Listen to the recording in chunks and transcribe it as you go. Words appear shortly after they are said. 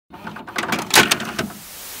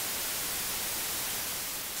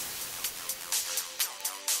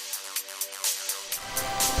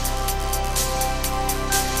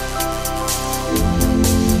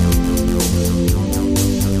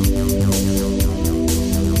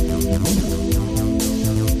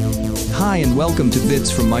Hi and welcome to Bits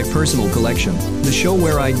from my personal collection, the show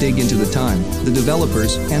where I dig into the time, the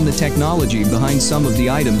developers, and the technology behind some of the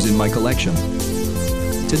items in my collection.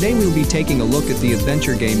 Today we'll be taking a look at the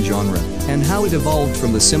adventure game genre, and how it evolved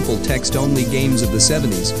from the simple text-only games of the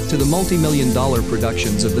 70s to the multi-million-dollar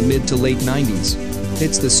productions of the mid to late 90s.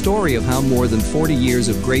 It's the story of how more than 40 years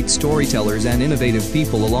of great storytellers and innovative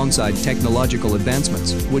people alongside technological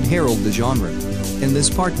advancements would herald the genre. In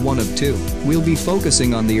this part 1 of 2, we'll be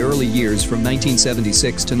focusing on the early years from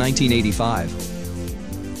 1976 to 1985.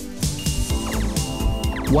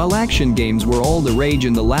 While action games were all the rage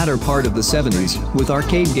in the latter part of the 70s, with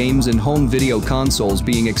arcade games and home video consoles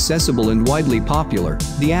being accessible and widely popular,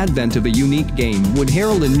 the advent of a unique game would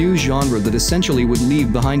herald a new genre that essentially would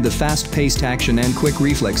leave behind the fast-paced action and quick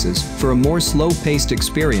reflexes for a more slow-paced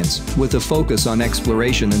experience with a focus on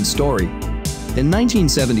exploration and story. In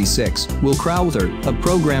 1976, Will Crowther, a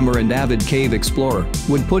programmer and avid cave explorer,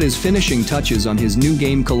 would put his finishing touches on his new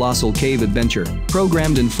game Colossal Cave Adventure,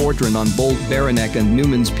 programmed in Fortran on Bolt, Beranek and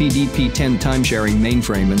Newman's PDP-10 timesharing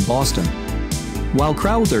mainframe in Boston. While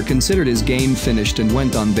Crowther considered his game finished and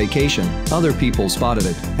went on vacation, other people spotted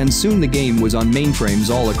it, and soon the game was on mainframes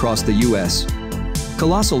all across the US.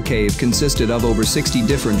 Colossal Cave consisted of over 60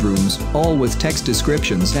 different rooms, all with text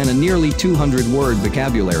descriptions and a nearly 200-word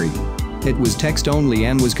vocabulary. It was text-only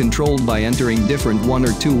and was controlled by entering different 1-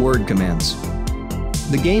 or 2-word commands.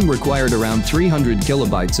 The game required around 300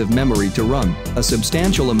 kilobytes of memory to run, a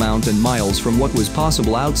substantial amount and miles from what was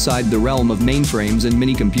possible outside the realm of mainframes and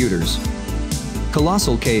mini-computers.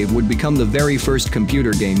 Colossal Cave would become the very first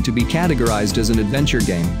computer game to be categorized as an adventure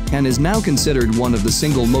game, and is now considered one of the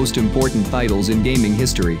single most important titles in gaming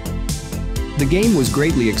history. The game was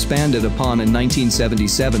greatly expanded upon in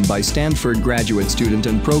 1977 by Stanford graduate student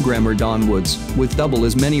and programmer Don Woods, with double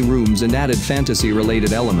as many rooms and added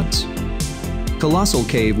fantasy-related elements. Colossal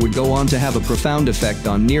Cave would go on to have a profound effect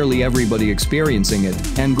on nearly everybody experiencing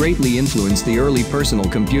it, and greatly influence the early personal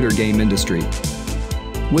computer game industry.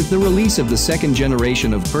 With the release of the second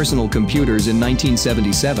generation of personal computers in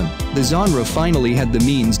 1977, the genre finally had the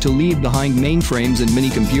means to leave behind mainframes and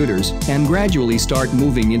mini-computers, and gradually start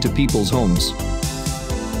moving into people's homes.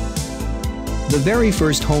 The very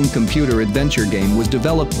first home computer adventure game was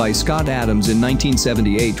developed by Scott Adams in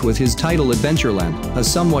 1978 with his title Adventureland, a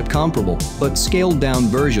somewhat comparable, but scaled-down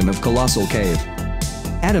version of Colossal Cave.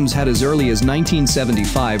 Adams had as early as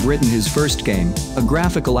 1975 written his first game, a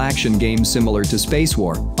graphical action game similar to Space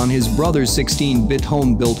War, on his brother's 16-bit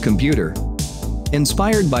home-built computer.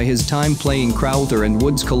 Inspired by his time playing Crowther and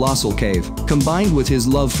Wood's Colossal Cave, combined with his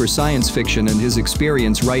love for science fiction and his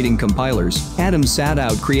experience writing compilers, Adams set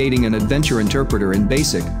out creating an adventure interpreter in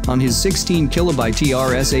BASIC on his 16-kilobyte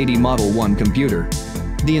TRS-80 Model 1 computer.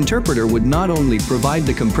 The interpreter would not only provide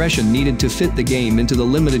the compression needed to fit the game into the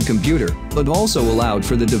limited computer, but also allowed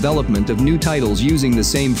for the development of new titles using the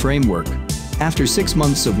same framework. After 6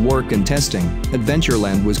 months of work and testing,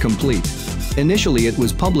 Adventureland was complete. Initially it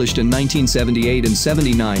was published in 1978 and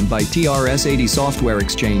 79 by TRS-80 Software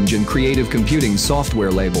Exchange and Creative Computing's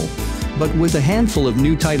software label. But with a handful of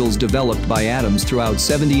new titles developed by Adams throughout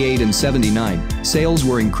 78 and 79, sales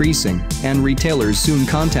were increasing, and retailers soon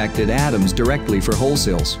contacted Adams directly for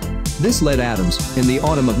wholesales. This led Adams, in the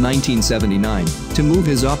autumn of 1979, to move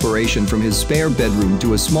his operation from his spare bedroom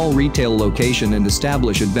to a small retail location and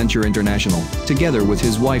establish Adventure International, together with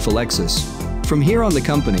his wife Alexis. From here on the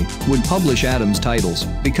company would publish Adams titles,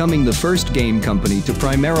 becoming the first game company to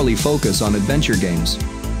primarily focus on adventure games.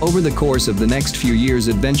 Over the course of the next few years,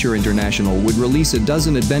 Adventure International would release a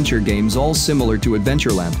dozen adventure games all similar to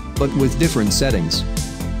Adventureland, but with different settings.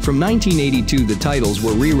 From 1982 the titles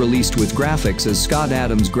were re-released with graphics as Scott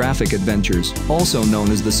Adams Graphic Adventures, also known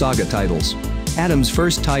as the Saga titles. Adams'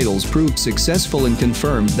 first titles proved successful and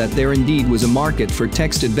confirmed that there indeed was a market for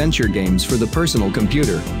text adventure games for the personal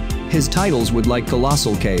computer. His titles would, like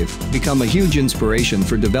Colossal Cave, become a huge inspiration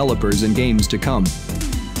for developers and games to come.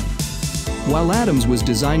 While Adams was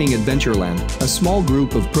designing Adventureland, a small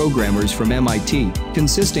group of programmers from MIT,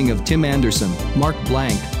 consisting of Tim Anderson, Mark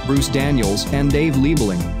Blank, Bruce Daniels, and Dave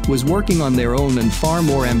Liebeling, was working on their own and far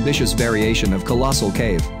more ambitious variation of Colossal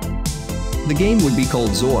Cave. The game would be called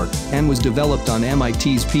Zork, and was developed on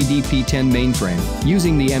MIT's PDP-10 mainframe,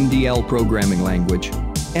 using the MDL programming language.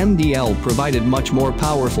 MDL provided much more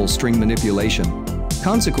powerful string manipulation.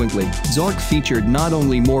 Consequently, Zork featured not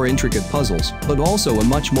only more intricate puzzles, but also a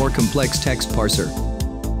much more complex text parser.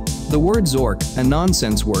 The word Zork, a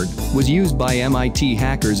nonsense word, was used by MIT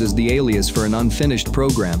hackers as the alias for an unfinished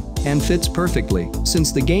program, and fits perfectly,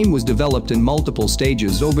 since the game was developed in multiple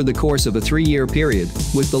stages over the course of a 3-year period,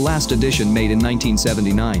 with the last edition made in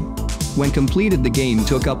 1979. When completed, the game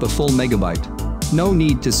took up a full megabyte. No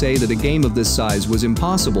need to say that a game of this size was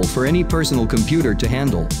impossible for any personal computer to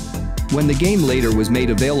handle. When the game later was made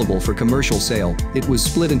available for commercial sale, it was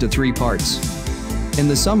split into 3 parts. In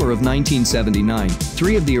the summer of 1979,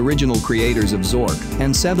 3 of the original creators of Zork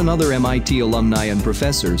and 7 other MIT alumni and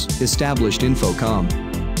professors established Infocom.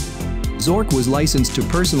 Zork was licensed to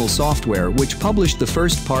Personal Software, which published the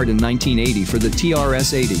first part in 1980 for the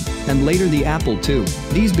TRS-80 and later the Apple II.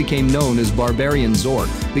 These became known as Barbarian Zork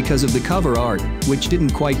because of the cover art, which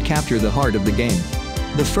didn't quite capture the heart of the game.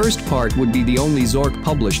 The first part would be the only Zork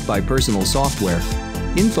published by Personal Software.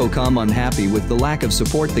 Infocom, unhappy with the lack of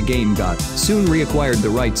support the game got, soon reacquired the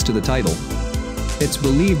rights to the title. It's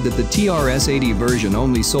believed that the TRS-80 version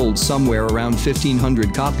only sold somewhere around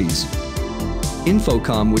 1,500 copies.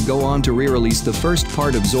 Infocom would go on to re-release the first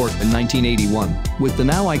part of Zork in 1981, with the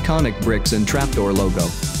now iconic bricks and trapdoor logo.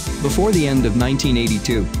 Before the end of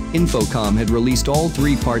 1982, Infocom had released all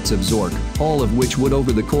 3 parts of Zork, all of which would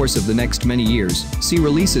over the course of the next many years see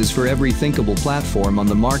releases for every thinkable platform on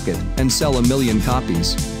the market and sell 1 million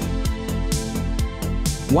copies.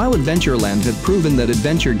 While Adventureland had proven that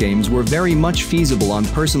adventure games were very much feasible on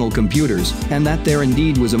personal computers and that there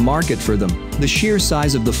indeed was a market for them, the sheer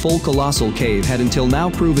size of the full colossal cave had until now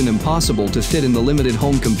proven impossible to fit in the limited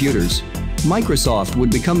home computers. Microsoft would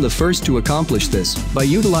become the first to accomplish this by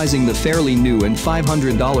utilizing the fairly new and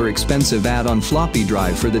 $500 expensive add-on floppy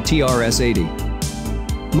drive for the TRS-80.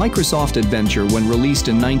 Microsoft Adventure, when released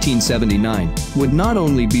in 1979, would not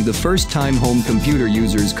only be the first time home computer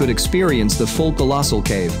users could experience the full colossal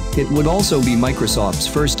cave, it would also be Microsoft's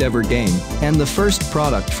first ever game and the first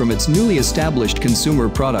product from its newly established consumer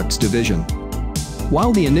products division.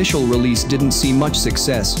 While the initial release didn't see much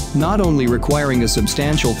success, not only requiring a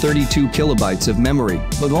substantial 32 kilobytes of memory,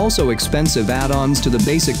 but also expensive add-ons to the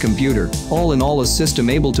basic computer, all in all a system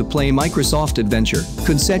able to play Microsoft Adventure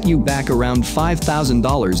could set you back around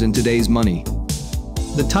 $5,000 in today's money.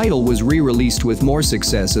 The title was re-released with more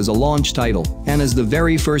success as a launch title and as the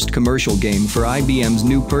very first commercial game for IBM's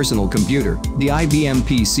new personal computer, the IBM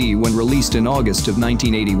PC, when released in August of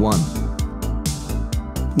 1981.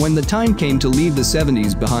 When the time came to leave the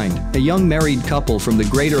 70s behind, a young married couple from the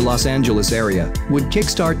greater Los Angeles area would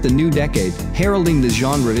kickstart the new decade, heralding the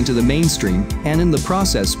genre into the mainstream and in the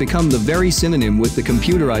process become the very synonym with the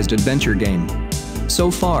computerized adventure game. So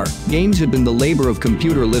far, games had been the labor of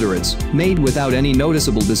computer literates, made without any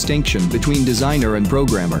noticeable distinction between designer and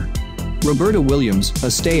programmer. Roberta Williams,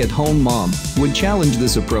 a stay-at-home mom, would challenge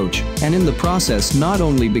this approach and in the process not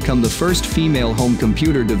only become the first female home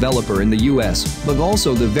computer developer in the US, but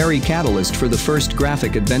also the very catalyst for the first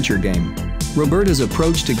graphic adventure game. Roberta's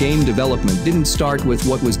approach to game development didn't start with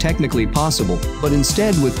what was technically possible, but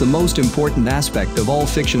instead with the most important aspect of all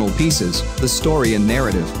fictional pieces, the story and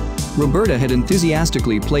narrative. Roberta had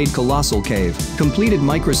enthusiastically played Colossal Cave, completed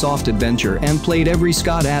Microsoft Adventure and played every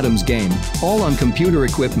Scott Adams game, all on computer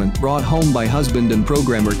equipment brought home by husband and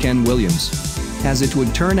programmer Ken Williams. As it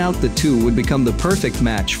would turn out, the two would become the perfect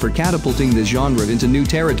match for catapulting the genre into new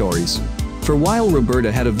territories. For while Roberta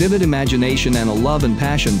had a vivid imagination and a love and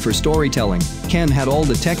passion for storytelling, Ken had all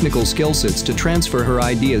the technical skill sets to transfer her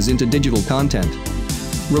ideas into digital content.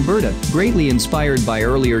 Roberta, greatly inspired by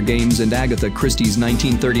earlier games and Agatha Christie's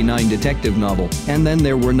 1939 detective novel, And Then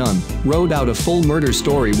There Were None, wrote out a full murder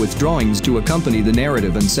story with drawings to accompany the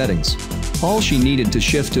narrative and settings. All she needed to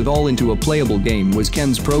shift it all into a playable game was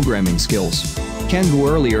Ken's programming skills. Ken, who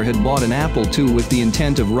earlier had bought an Apple II with the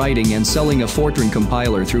intent of writing and selling a Fortran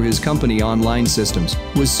compiler through his company Online Systems,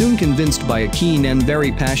 was soon convinced by a keen and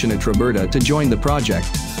very passionate Roberta to join the project.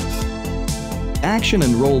 Action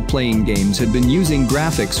and role-playing games had been using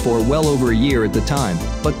graphics for well over a year at the time,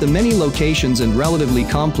 but the many locations and relatively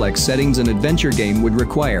complex settings an adventure game would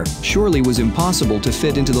require surely was impossible to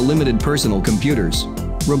fit into the limited personal computers.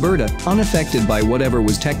 Roberta, unaffected by whatever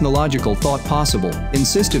was technological thought possible,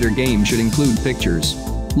 insisted her game should include pictures.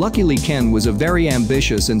 Luckily, Ken was a very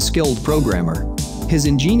ambitious and skilled programmer. His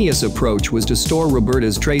ingenious approach was to store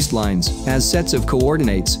Roberta's traced lines as sets of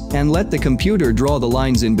coordinates and let the computer draw the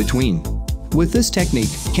lines in between. With this technique,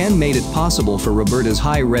 Ken made it possible for Roberta's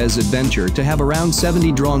high-res adventure to have around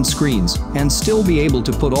 70 drawn screens and still be able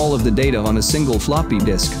to put all of the data on a single floppy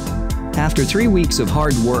disk. After 3 weeks of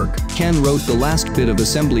hard work, Ken wrote the last bit of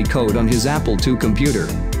assembly code on his Apple II computer.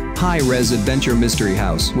 High-res Adventure Mystery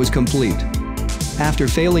House was complete. After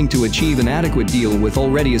failing to achieve an adequate deal with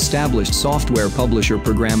already established software publisher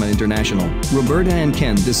Programa International, Roberta and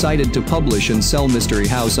Ken decided to publish and sell Mystery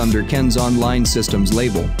House under Ken's Online Systems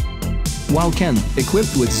label. while Ken,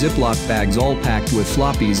 equipped with Ziploc bags all packed with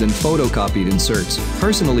floppies and photocopied inserts,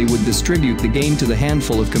 personally would distribute the game to the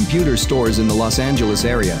handful of computer stores in the Los Angeles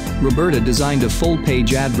area. Roberta designed a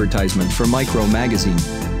full-page advertisement for Micro magazine.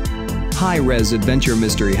 High-res adventure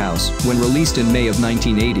Mystery House, when released in May of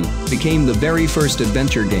 1980, became the very first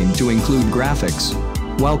adventure game to include graphics.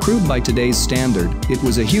 While crude by today's standard, it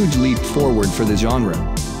was a huge leap forward for the genre.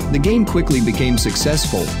 The game quickly became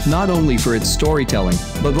successful, not only for its storytelling,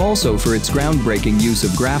 but also for its groundbreaking use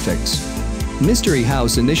of graphics. Mystery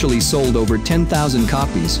House initially sold over 10,000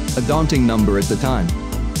 copies, a daunting number at the time.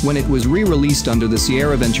 When it was re-released under the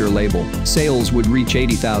Sierra Venture label, sales would reach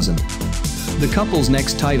 80,000. The couple's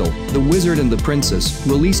next title, The Wizard and the Princess,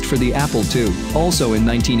 released for the Apple II, also in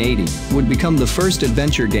 1980, would become the first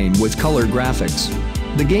adventure game with color graphics.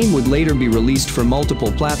 The game would later be released for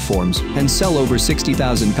multiple platforms and sell over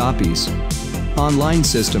 60,000 copies. Online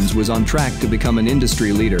Systems was on track to become an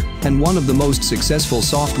industry leader and one of the most successful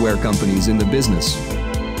software companies in the business.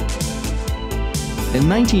 In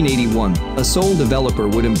 1981, a sole developer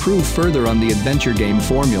would improve further on the adventure game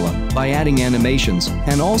formula by adding animations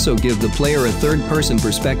and also give the player a third-person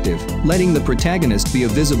perspective, letting the protagonist be a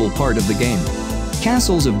visible part of the game.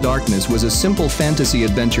 Castles of Darkness was a simple fantasy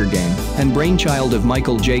adventure game and brainchild of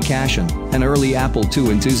Michael J. Cashin, an early Apple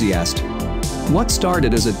II enthusiast. What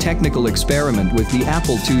started as a technical experiment with the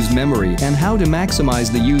Apple II's memory and how to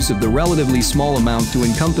maximize the use of the relatively small amount to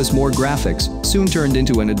encompass more graphics soon turned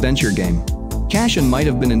into an adventure game. Cashin might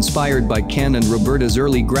have been inspired by Ken and Roberta's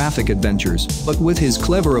early graphic adventures, but with his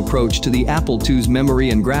clever approach to the Apple II's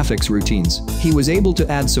memory and graphics routines, he was able to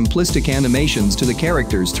add simplistic animations to the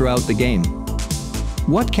characters throughout the game.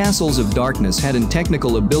 What Castles of Darkness had in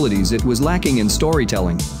technical abilities it was lacking in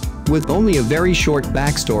storytelling. With only a very short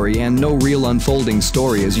backstory and no real unfolding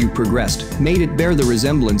story as you progressed, made it bear the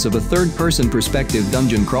resemblance of a third-person perspective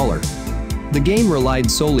dungeon crawler. The game relied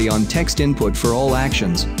solely on text input for all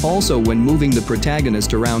actions, also when moving the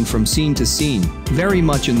protagonist around from scene to scene, very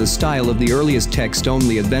much in the style of the earliest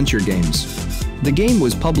text-only adventure games. The game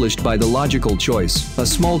was published by The Logical Choice, a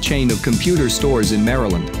small chain of computer stores in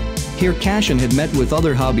Maryland. Here Cashin had met with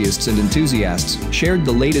other hobbyists and enthusiasts, shared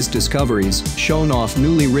the latest discoveries, shown off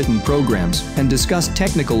newly written programs, and discussed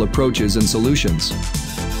technical approaches and solutions.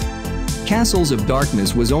 Castles of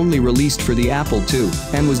Darkness was only released for the Apple II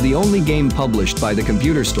and was the only game published by the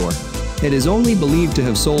computer store. It is only believed to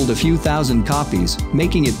have sold a few thousand copies,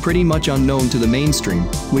 making it pretty much unknown to the mainstream,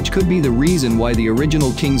 which could be the reason why the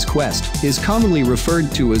original King's Quest is commonly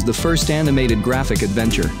referred to as the first animated graphic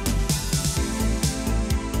adventure.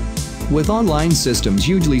 With Online Systems'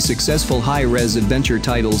 hugely successful high-res adventure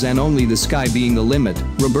titles and Only the Sky being the limit,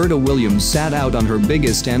 Roberta Williams sat out on her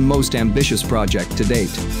biggest and most ambitious project to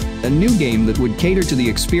date. A new game that would cater to the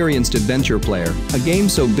experienced adventure player, a game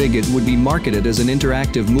so big it would be marketed as an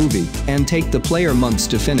interactive movie and take the player months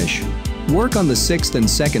to finish. Work on the sixth and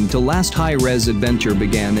second-to-last high-res adventure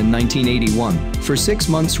began in 1981. For 6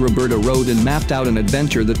 months Roberta wrote and mapped out an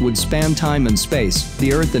adventure that would span time and space,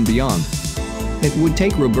 the Earth and beyond. It would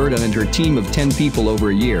take Roberta and her team of 10 people over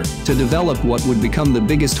a year to develop what would become the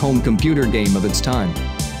biggest home computer game of its time.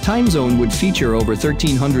 Time Zone would feature over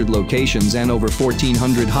 1,300 locations and over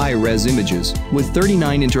 1,400 high-res images, with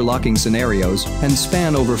 39 interlocking scenarios, and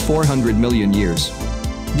span over 400 million years.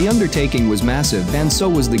 The undertaking was massive and so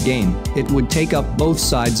was the game. It would take up both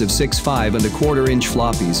sides of 6.5 and a quarter-inch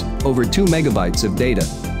floppies, over 2 megabytes of data.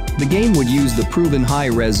 The game would use the proven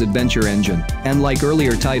high-res adventure engine, and like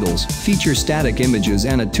earlier titles, feature static images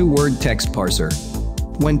and a 2-word text parser.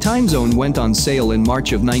 When Time Zone went on sale in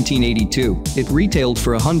March of 1982, it retailed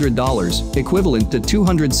for $100, equivalent to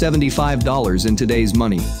 $275 in today's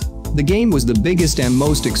money. The game was the biggest and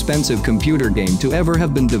most expensive computer game to ever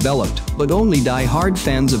have been developed, but only die-hard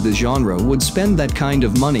fans of the genre would spend that kind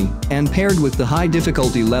of money, and paired with the high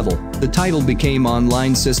difficulty level, the title became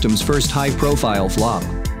Online Systems' first high-profile flop.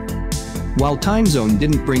 While Time Zone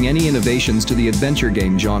didn't bring any innovations to the adventure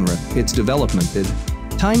game genre, its development did.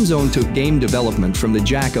 Time Zone took game development from the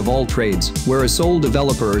jack of all trades, where a sole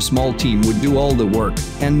developer or small team would do all the work,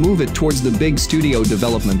 and move it towards the big studio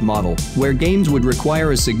development model, where games would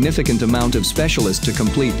require a significant amount of specialists to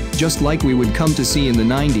complete, just like we would come to see in the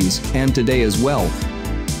 90s, and today as well.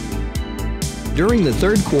 During the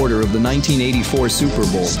third quarter of the 1984 Super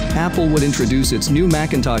Bowl, Apple would introduce its new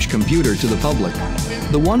Macintosh computer to the public.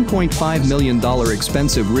 The $1.5 million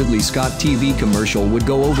expensive Ridley Scott TV commercial would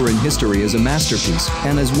go over in history as a masterpiece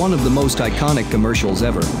and as one of the most iconic commercials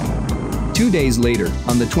ever. 2 days later,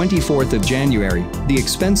 on the 24th of January, the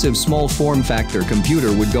expensive small form factor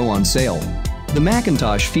computer would go on sale. The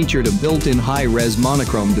Macintosh featured a built-in high-res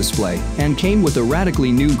monochrome display and came with a radically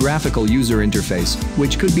new graphical user interface,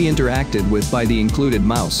 which could be interacted with by the included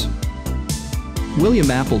mouse. William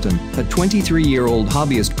Appleton, a 23-year-old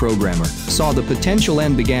hobbyist programmer, saw the potential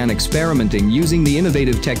and began experimenting using the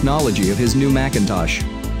innovative technology of his new Macintosh.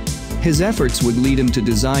 His efforts would lead him to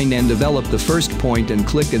design and develop the first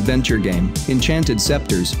point-and-click adventure game, Enchanted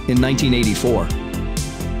Scepters, in 1984.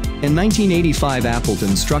 In 1985,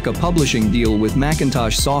 Appleton struck a publishing deal with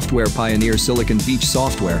Macintosh software pioneer Silicon Beach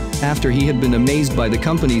Software after he had been amazed by the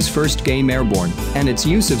company's first game Airborne and its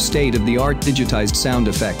use of state-of-the-art digitized sound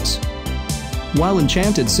effects. While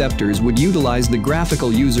Enchanted Scepters would utilize the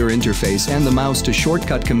graphical user interface and the mouse to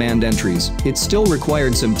shortcut command entries, it still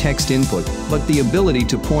required some text input, but the ability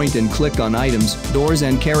to point and click on items, doors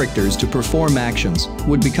and characters to perform actions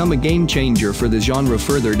would become a game changer for the genre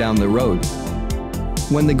further down the road.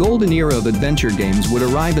 When the golden era of adventure games would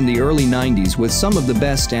arrive in the early 90s with some of the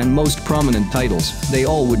best and most prominent titles, they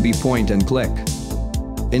all would be point and click.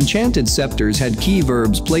 Enchanted Scepters had key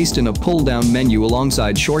verbs placed in a pull-down menu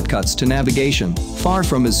alongside shortcuts to navigation, far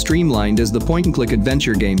from as streamlined as the point-and-click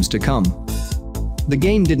adventure games to come. The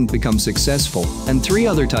game didn't become successful, and 3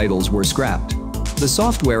 other titles were scrapped. The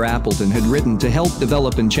software Appleton had written to help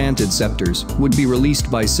develop Enchanted Scepters would be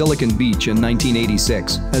released by Silicon Beach in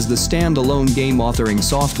 1986 as the standalone game authoring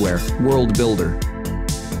software, World Builder.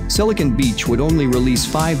 Silicon Beach would only release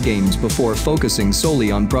 5 games before focusing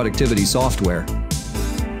solely on productivity software.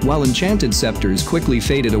 While Enchanted Scepters quickly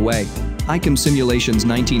faded away, ICAM Simulation's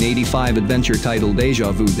 1985 adventure title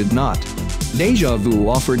Deja Vu did not. Deja Vu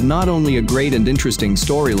offered not only a great and interesting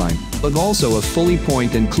storyline, but also a fully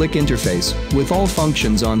point-and-click interface, with all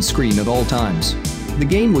functions on screen at all times. The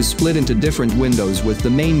game was split into different windows, with the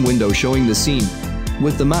main window showing the scene.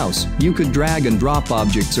 With the mouse, you could drag and drop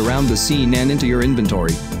objects around the scene and into your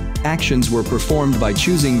inventory. Actions were performed by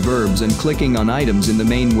choosing verbs and clicking on items in the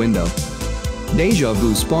main window. Deja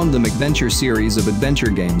Vu spawned the MacVenture series of adventure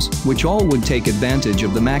games, which all would take advantage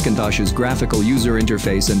of the Macintosh's graphical user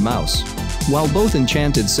interface and mouse. While both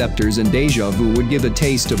Enchanted Scepters and Deja Vu would give a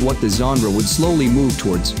taste of what the genre would slowly move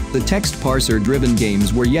towards, the text parser-driven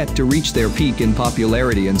games were yet to reach their peak in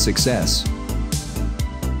popularity and success.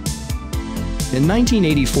 In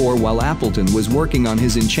 1984, while Appleton was working on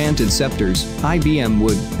his Enchanted Scepters, IBM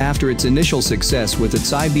would, after its initial success with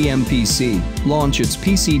its IBM PC, launch its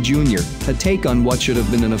PC Junior, a take on what should have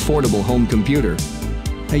been an affordable home computer.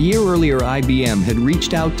 A year earlier, IBM had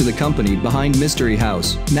reached out to the company behind Mystery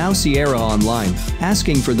House, now Sierra Online,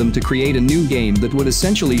 asking for them to create a new game that would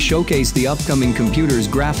essentially showcase the upcoming computer's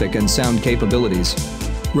graphic and sound capabilities.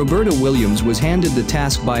 Roberta Williams was handed the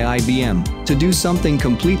task by IBM to do something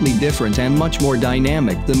completely different and much more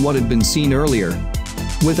dynamic than what had been seen earlier.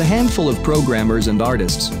 With a handful of programmers and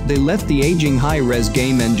artists, they left the aging high-res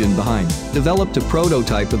game engine behind, developed a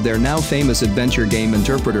prototype of their now famous adventure game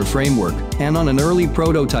interpreter framework, and on an early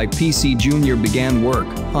prototype PC Junior began work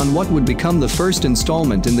on what would become the first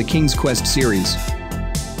installment in the King's Quest series.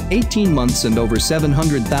 18 months and over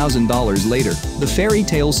 $700,000 later, the fairy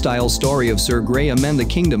tale-style story of Sir Graham and the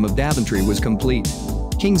Kingdom of Daventry was complete.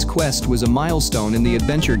 King's Quest was a milestone in the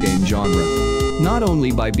adventure game genre. Not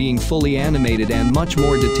only by being fully animated and much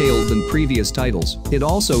more detailed than previous titles, it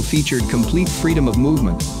also featured complete freedom of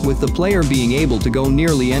movement, with the player being able to go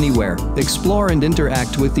nearly anywhere, explore and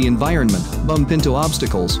interact with the environment, bump into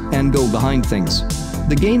obstacles, and go behind things.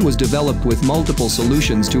 The game was developed with multiple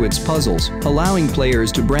solutions to its puzzles, allowing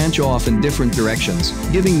players to branch off in different directions,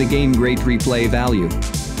 giving the game great replay value.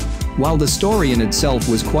 While the story in itself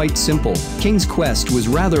was quite simple, King's Quest was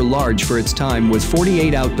rather large for its time, with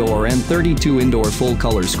 48 outdoor and 32 indoor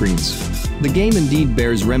full-color screens. The game indeed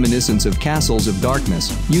bears reminiscence of Castles of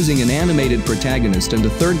Darkness, using an animated protagonist and a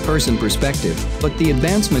third-person perspective, but the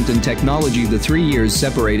advancement in technology the 3 years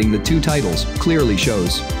separating the two titles clearly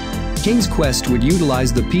shows. King's Quest would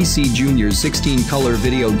utilize the PC Junior's 16-color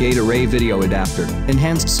video gate array video adapter,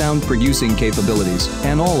 enhanced sound producing capabilities,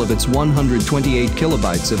 and all of its 128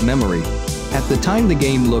 kilobytes of memory. At the time, the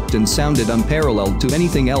game looked and sounded unparalleled to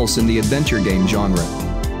anything else in the adventure game genre.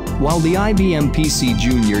 While the IBM PC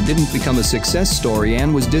Junior didn't become a success story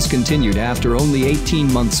and was discontinued after only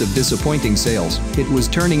 18 months of disappointing sales, it was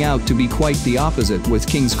turning out to be quite the opposite with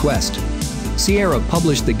King's Quest. Sierra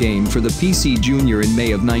published the game for the PC Junior in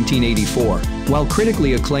May of 1984. While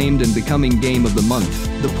critically acclaimed and becoming Game of the Month,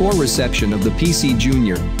 the poor reception of the PC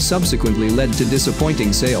Junior subsequently led to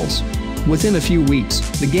disappointing sales. Within a few weeks,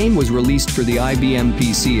 the game was released for the IBM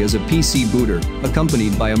PC as a PC booter,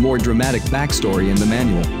 accompanied by a more dramatic backstory in the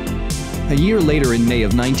manual. A year later, in May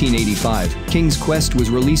of 1985, King's Quest was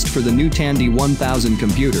released for the new Tandy 1000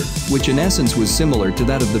 computer, which in essence was similar to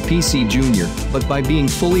that of the PC Junior, but by being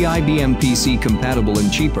fully IBM PC compatible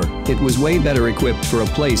and cheaper, it was way better equipped for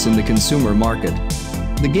a place in the consumer market.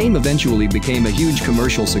 The game eventually became a huge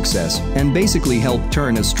commercial success and basically helped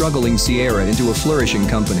turn a struggling Sierra into a flourishing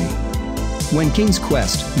company. When King's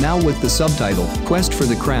Quest, now with the subtitle Quest for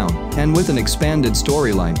the Crown, and with an expanded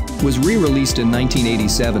storyline, was re-released in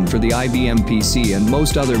 1987 for the IBM PC and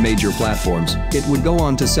most other major platforms, it would go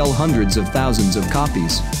on to sell hundreds of thousands of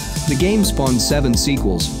copies. The game spawned 7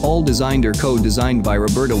 sequels, all designed or co-designed by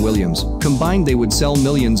Roberta Williams. Combined, they would sell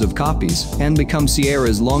millions of copies and become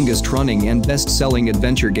Sierra's longest-running and best-selling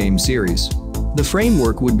adventure game series. The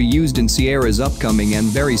framework would be used in Sierra's upcoming and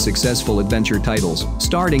very successful adventure titles,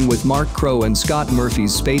 starting with Mark Crow and Scott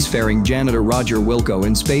Murphy's spacefaring janitor Roger Wilco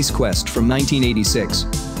in Space Quest from 1986.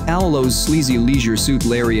 Al Lowe's sleazy leisure suit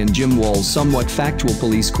Larry and Jim Wall's somewhat factual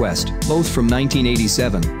Police Quest, both from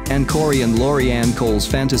 1987, and Corey and Laurie Ann Cole's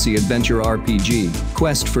fantasy adventure RPG,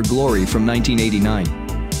 Quest for Glory from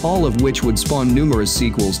 1989. All of which would spawn numerous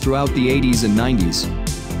sequels throughout the 80s and 90s.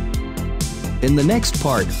 In the next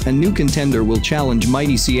part, a new contender will challenge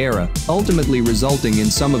mighty Sierra, ultimately resulting in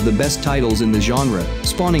some of the best titles in the genre,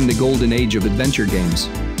 spawning the golden age of adventure games.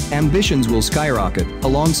 Ambitions will skyrocket,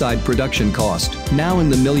 alongside production cost, now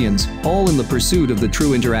in the millions, all in the pursuit of the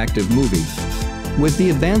true interactive movie. With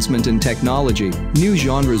the advancement in technology, new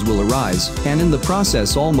genres will arise, and in the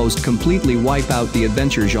process almost completely wipe out the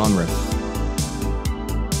adventure genre.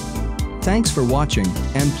 Thanks for watching,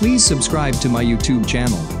 and please subscribe to my YouTube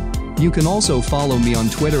channel. You can also follow me on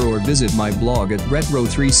Twitter or visit my blog at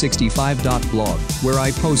retro365.blog, where I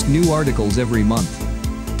post new articles every month.